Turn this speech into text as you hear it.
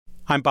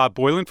I'm Bob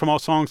Boylan from All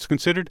Songs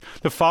Considered.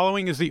 The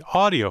following is the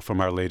audio from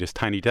our latest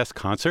Tiny Desk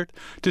concert.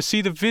 To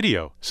see the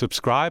video,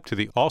 subscribe to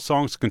the All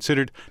Songs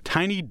Considered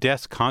Tiny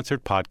Desk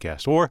Concert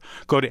podcast or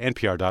go to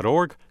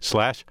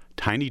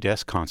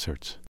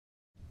npr.org/tinydeskconcerts.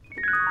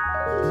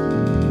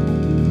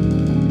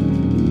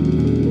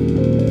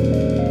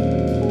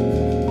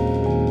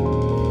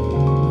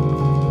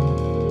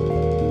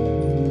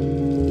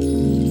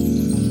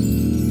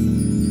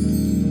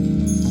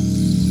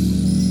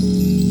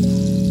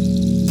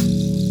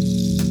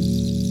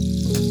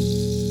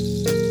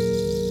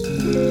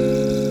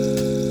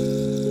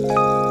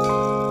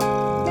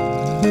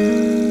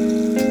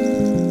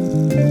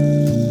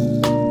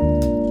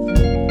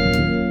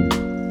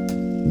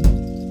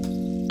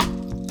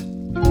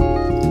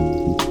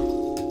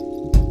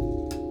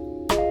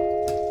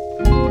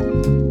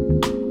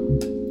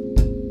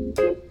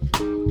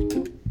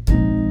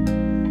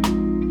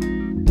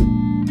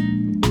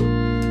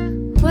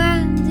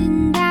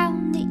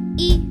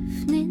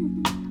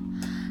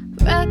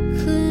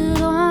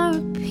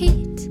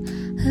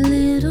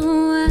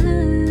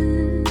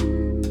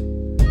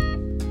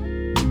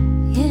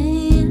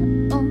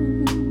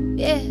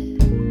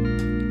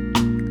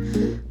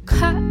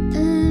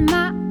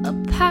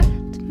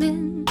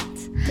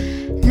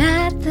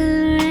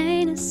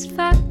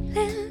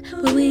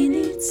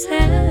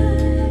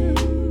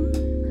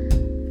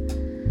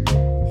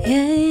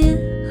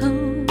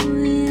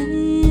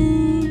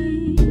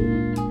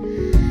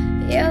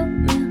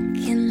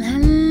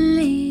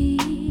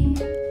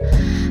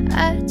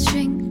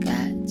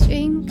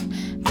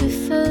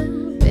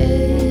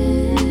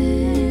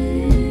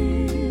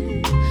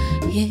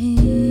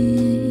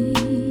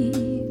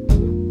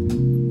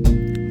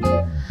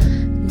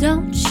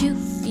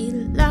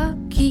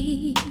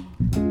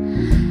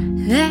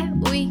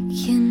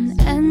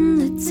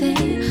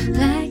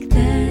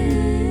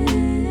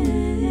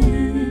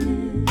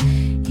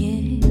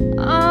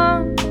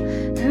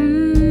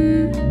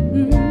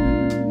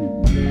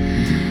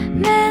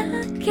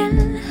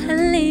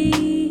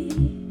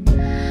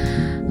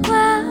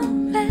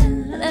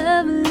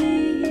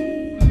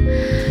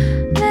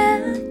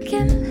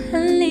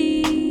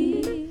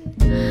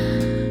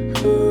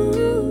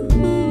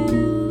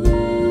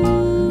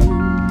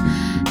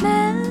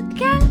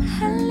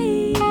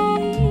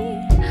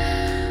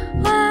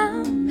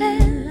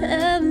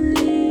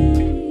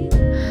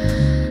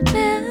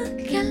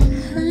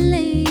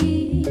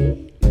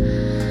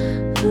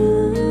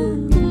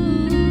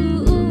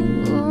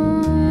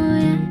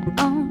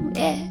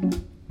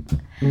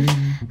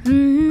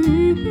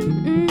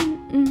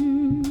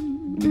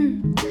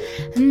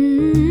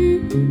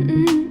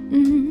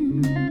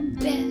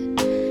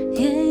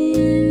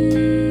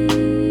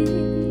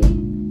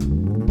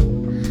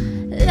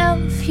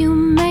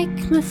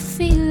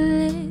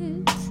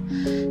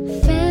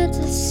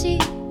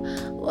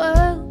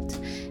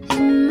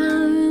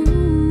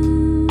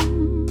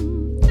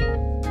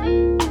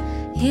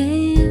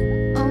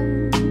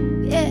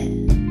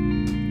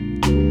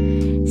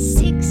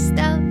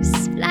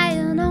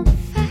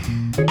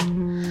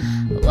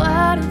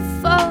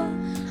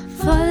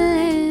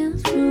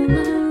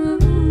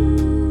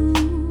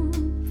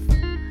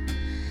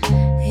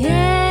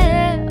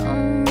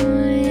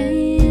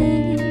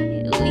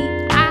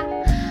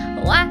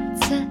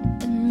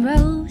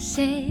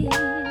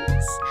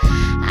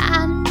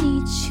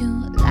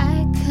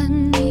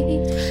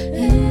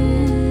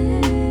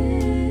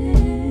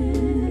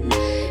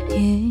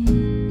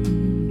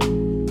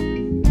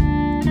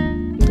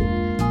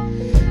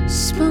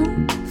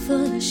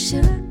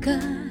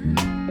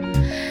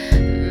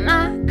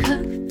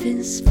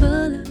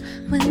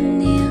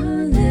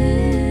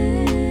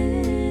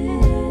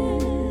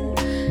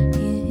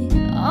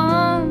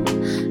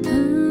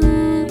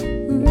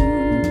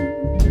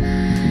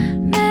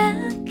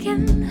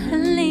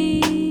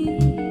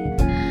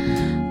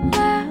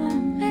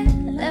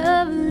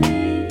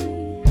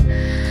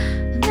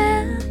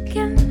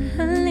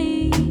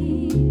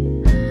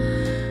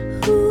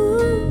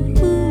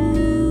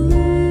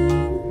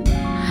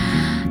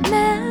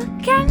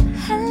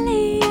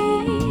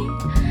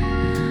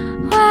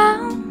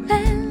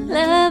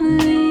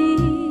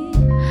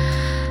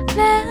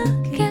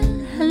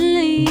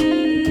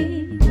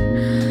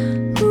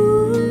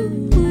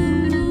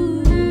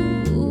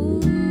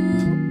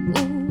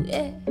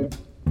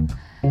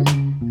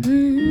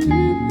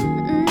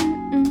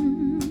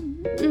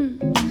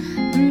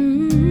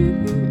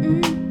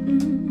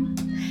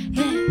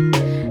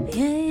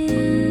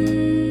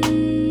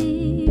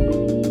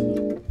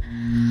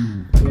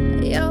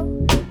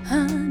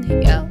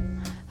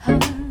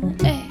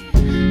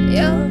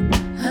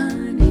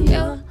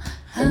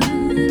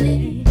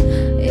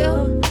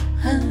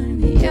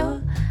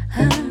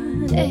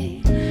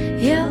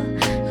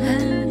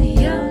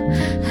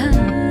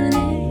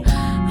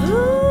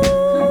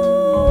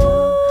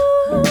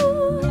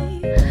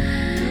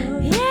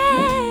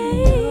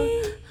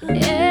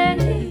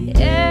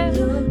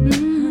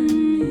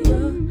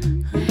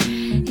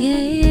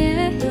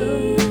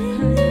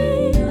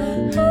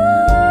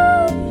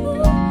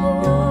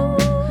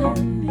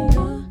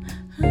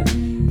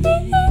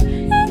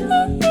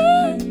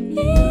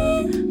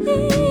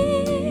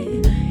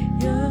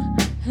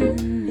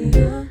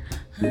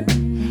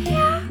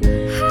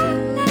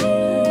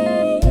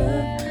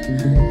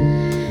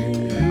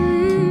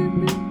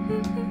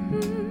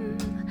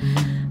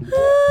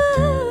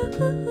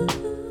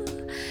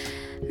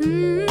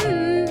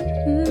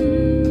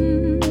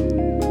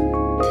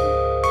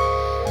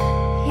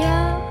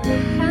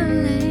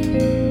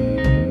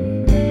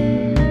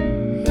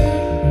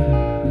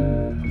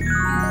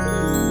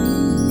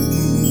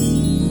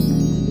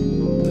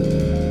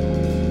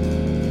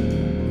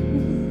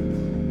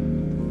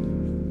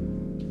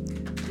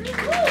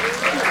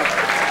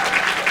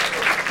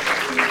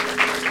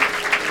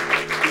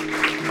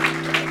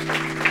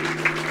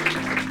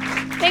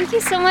 Thank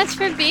you so much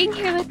for being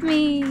here with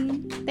me.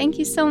 Thank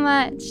you so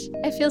much.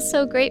 I feel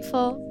so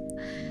grateful.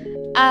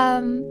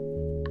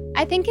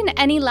 I think in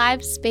any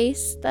live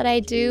space that I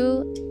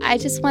do, I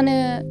just want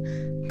to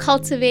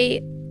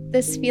cultivate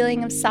this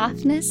feeling of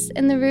softness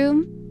in the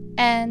room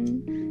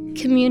and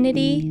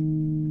community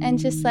and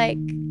just like,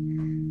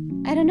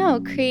 I don't know,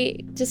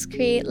 create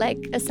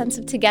like a sense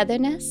of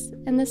togetherness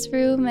in this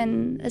room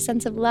and a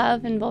sense of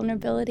love and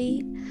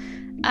vulnerability.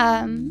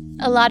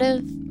 A lot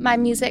of my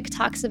music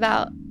talks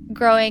about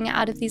growing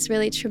out of these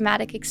really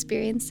traumatic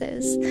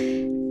experiences.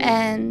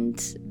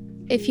 And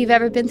if you've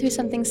ever been through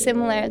something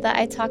similar that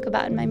I talk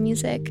about in my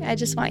music, I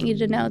just want you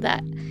to know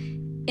that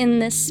in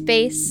this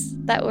space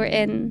that we're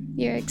in,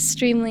 you're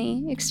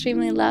extremely,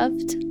 extremely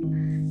loved.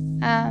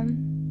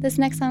 This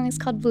next song is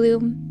called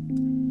Bloom.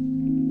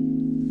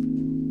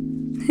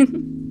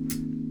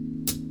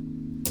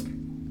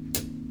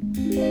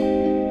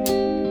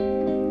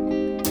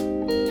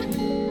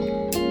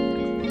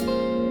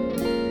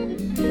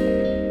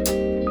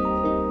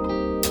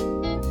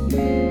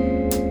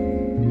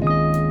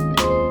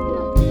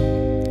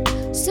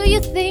 So you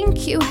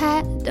think you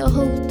had a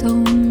hold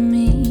on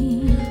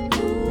me,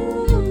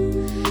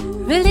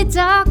 really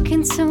dark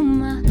into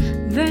my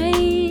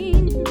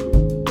brain.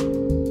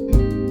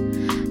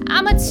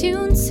 I'm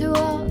attuned to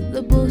all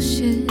the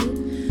bullshit.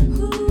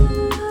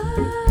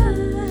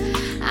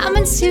 I'm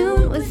in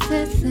tune with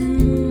earth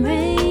and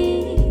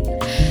rain.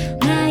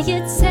 Now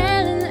you're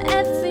telling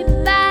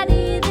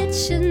everybody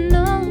that you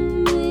know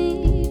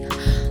me.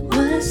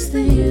 What's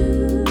the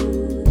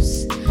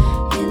use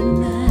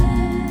in that?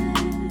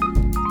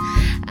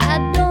 I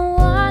don't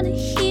wanna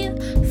hear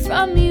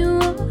from you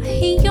or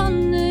hear your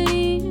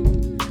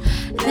name.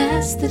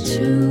 That's the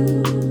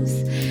truth.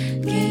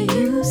 Get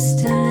used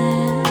to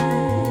that.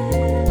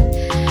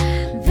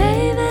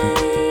 Baby,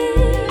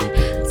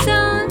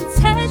 don't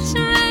touch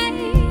me.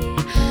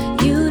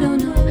 You don't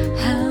know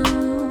how.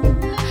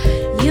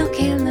 You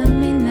can't love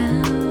me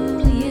now,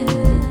 yeah.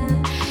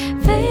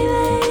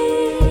 Baby,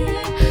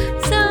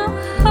 don't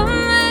hold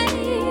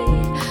me.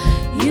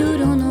 You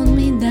don't hold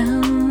me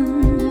down.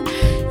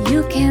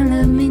 You can't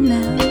love me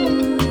now,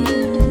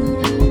 yeah.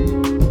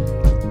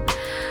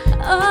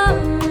 Oh,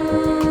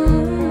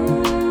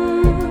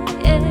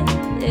 yeah,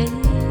 yeah.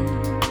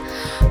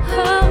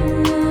 Oh,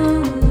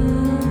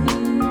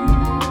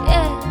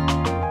 yeah.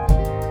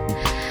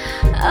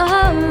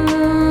 Oh,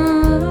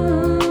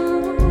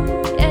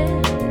 yeah,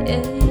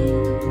 yeah.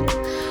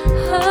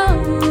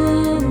 Oh.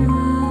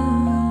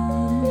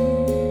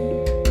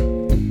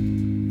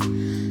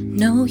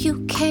 No, you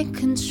can't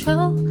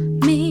control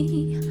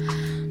me.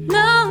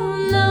 No,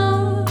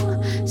 no.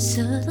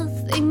 Subtle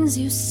things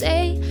you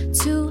say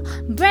to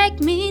break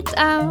me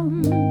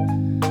down.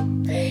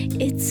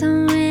 It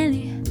don't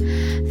really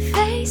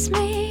faze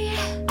me.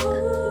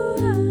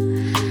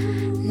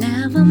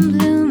 Now I'm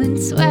blooming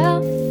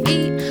 12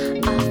 feet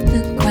off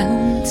the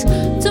ground.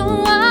 Don't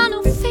want no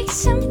fake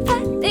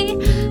sympathy,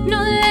 no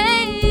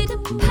late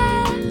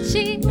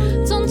apology.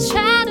 Don't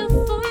try to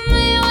fool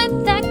me with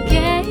that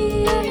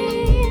game.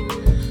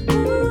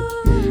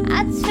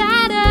 I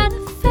tried out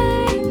of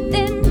faith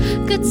in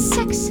good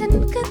sex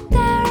and good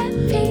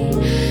therapy.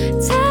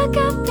 Took a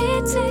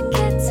beat to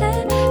get to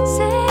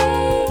say,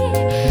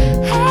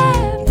 hey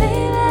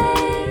baby,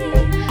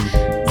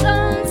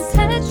 don't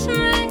touch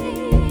me.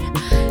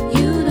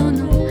 You don't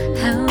know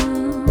how.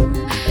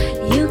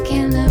 You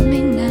can't love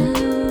me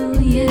now,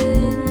 yeah.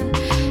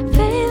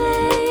 Baby,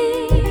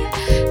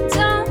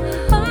 don't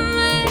hold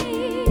me.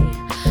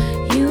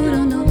 You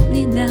don't hold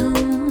me down.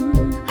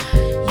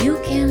 You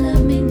can't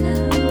love me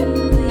now,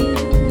 yeah.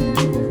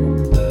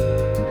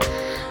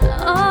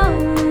 Oh,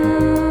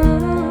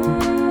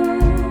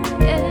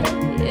 yeah,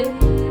 yeah.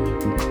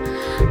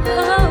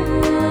 Oh,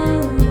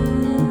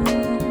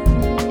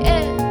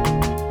 yeah.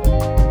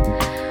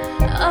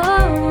 Oh,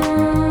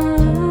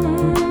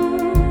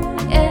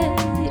 yeah,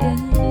 yeah.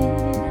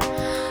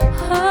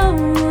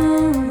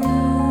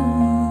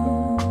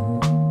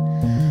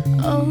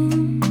 Oh,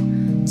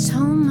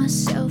 told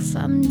myself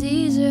I'm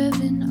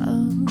deserving of.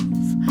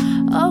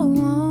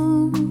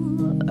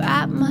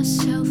 Wrap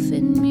myself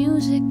in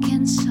music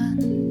and sun.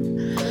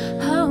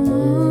 Oh,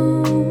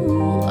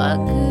 what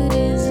good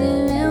is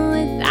living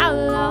without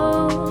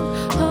love?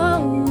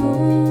 Oh,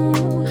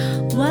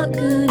 what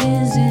good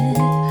is it?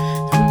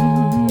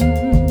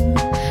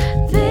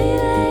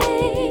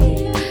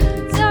 Baby,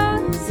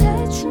 don't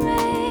touch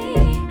me.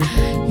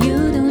 You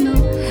don't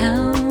know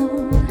how.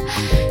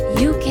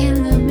 You can't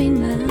love me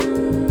now,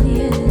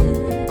 yeah.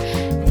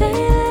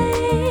 Baby,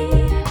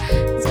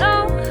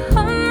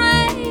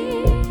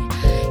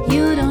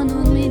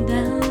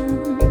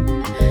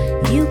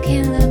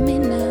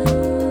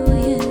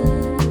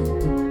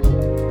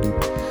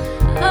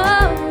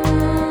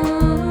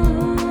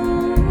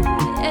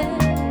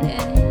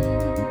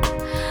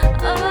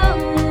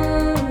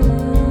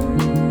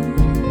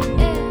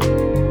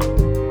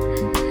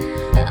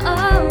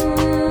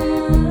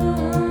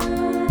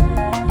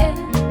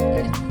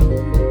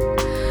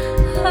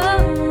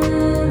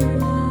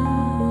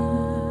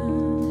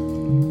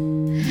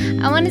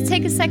 I want to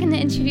take a second to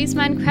introduce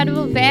my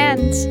incredible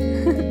band.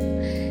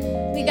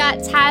 We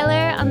got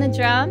Tyler on the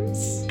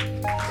drums.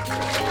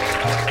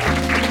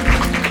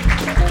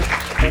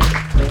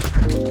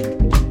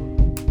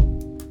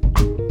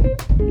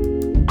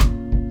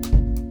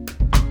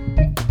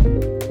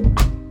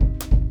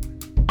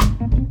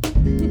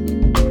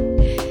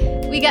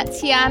 We got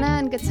Tiana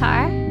on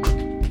guitar.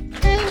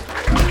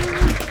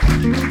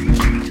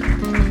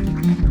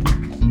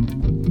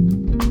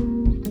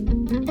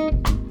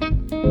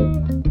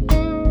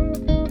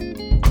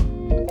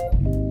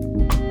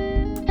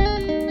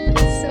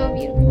 So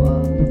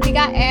beautiful. We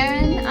got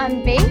Aaron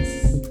on bass.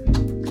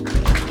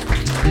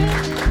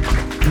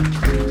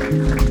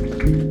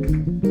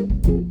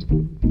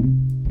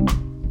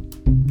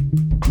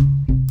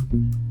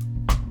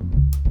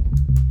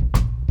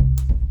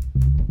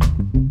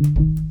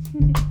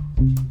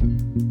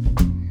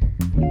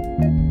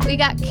 We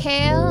got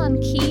Kale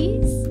on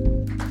keys.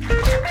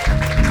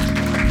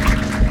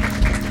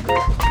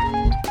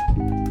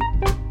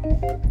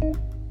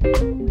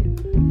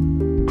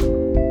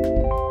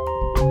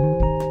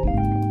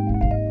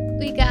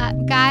 We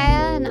got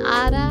Gaia and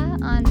Ada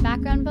on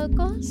background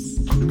vocals.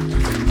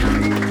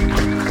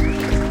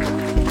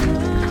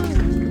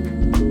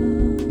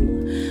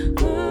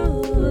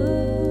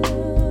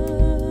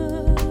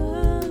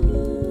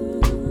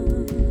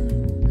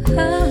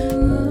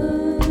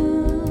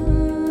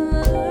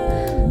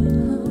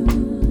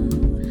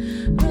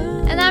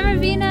 And I'm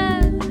Ravina.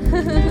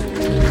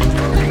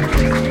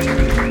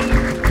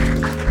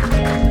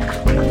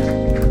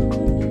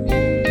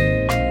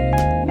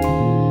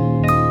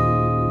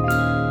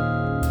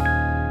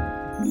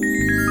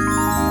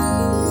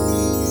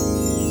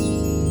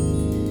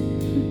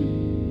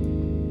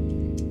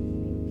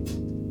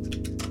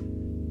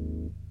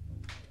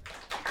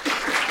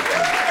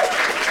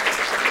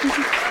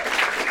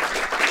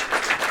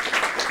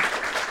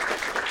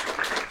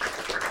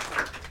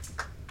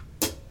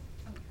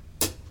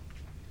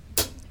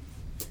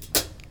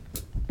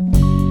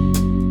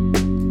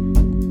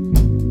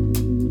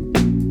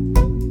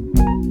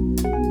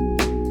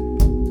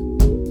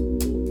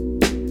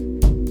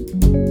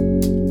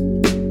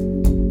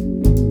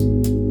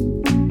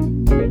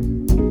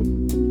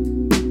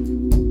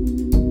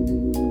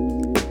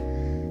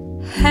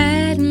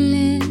 Hiding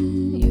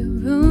in your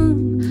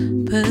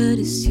room, but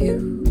it's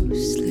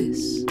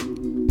useless.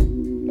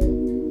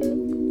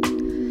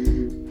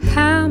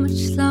 How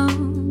much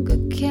longer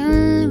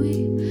can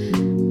we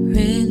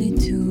really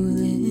do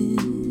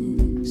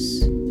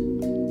this?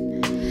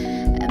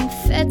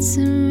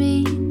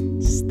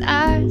 Amphetamine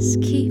stars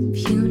keep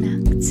you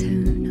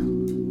nocturnal.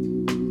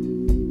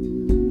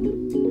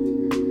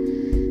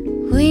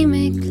 We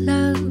make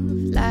love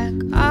like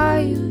our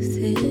youth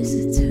is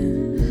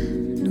eternal.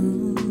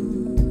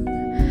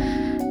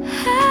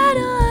 I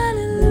don't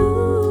wanna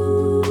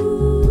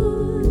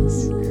lose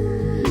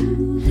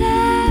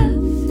that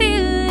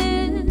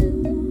feeling,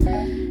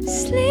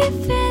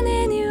 sleeping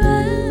in your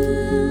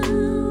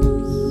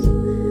arms,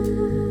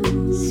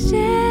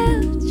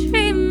 still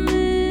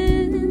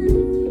dreaming.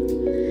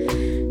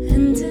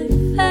 And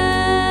if I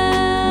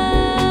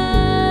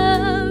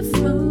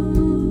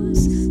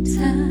froze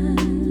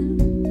time,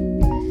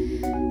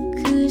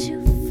 could you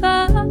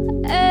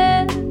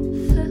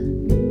forever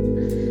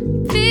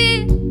be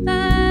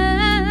mine?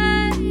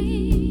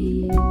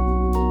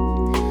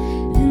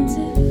 And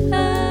if I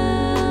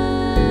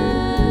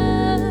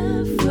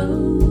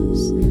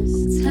froze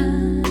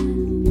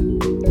time,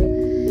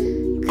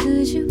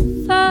 could you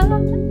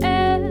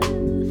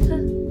forever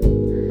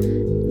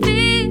be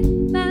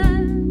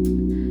mine?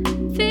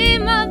 Be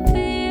my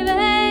baby.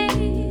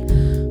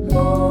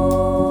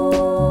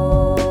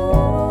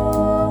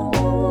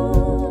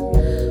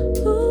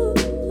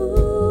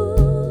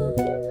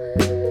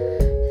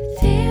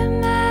 Be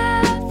my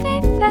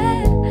baby.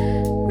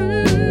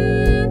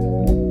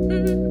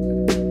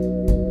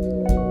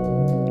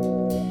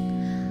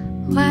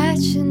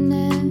 Watching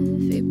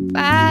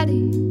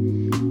everybody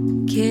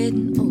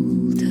getting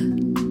older.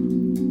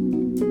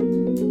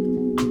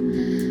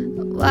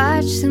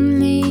 Watch them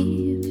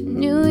leave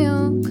New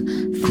York,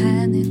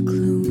 find their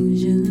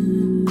closure.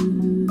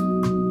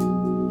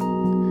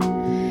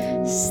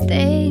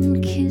 Stay and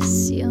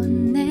kiss your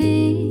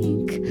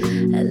neck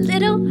a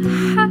little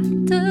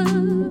harder.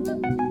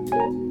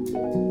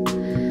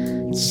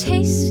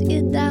 Chase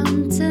you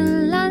down to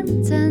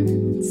London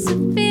to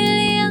feel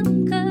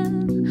younger.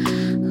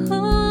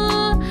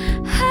 Oh,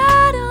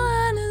 I don't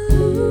wanna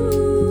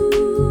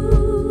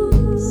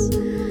lose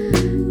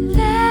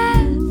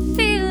that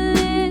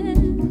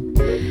feeling,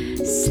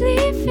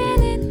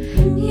 sleeping in